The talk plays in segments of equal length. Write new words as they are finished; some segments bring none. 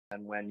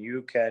And when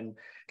you can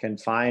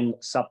find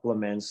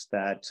supplements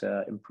that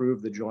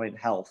improve the joint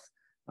health,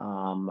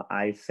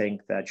 I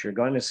think that you're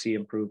going to see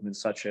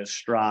improvements such as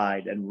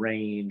stride and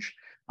range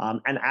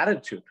and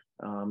attitude.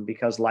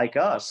 Because like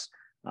us,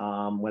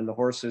 when the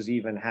horses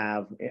even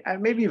have,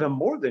 and maybe even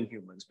more than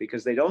humans,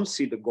 because they don't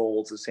see the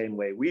goals the same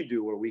way we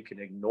do, where we can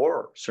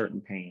ignore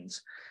certain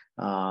pains.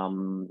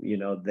 When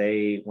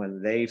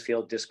they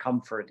feel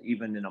discomfort,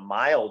 even in a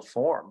mild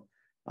form,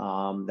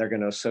 they're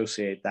going to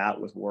associate that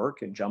with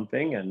work and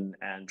jumping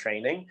and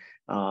training.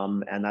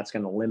 And that's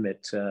going to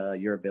limit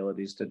your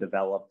abilities to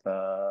develop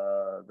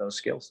those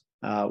skills.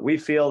 We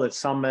feel that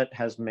Summit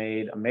has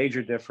made a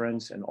major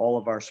difference in all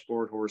of our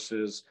sport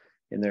horses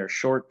in their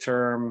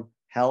short-term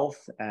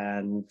health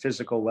and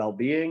physical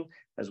well-being,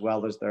 as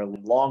well as their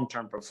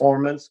long-term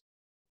performance.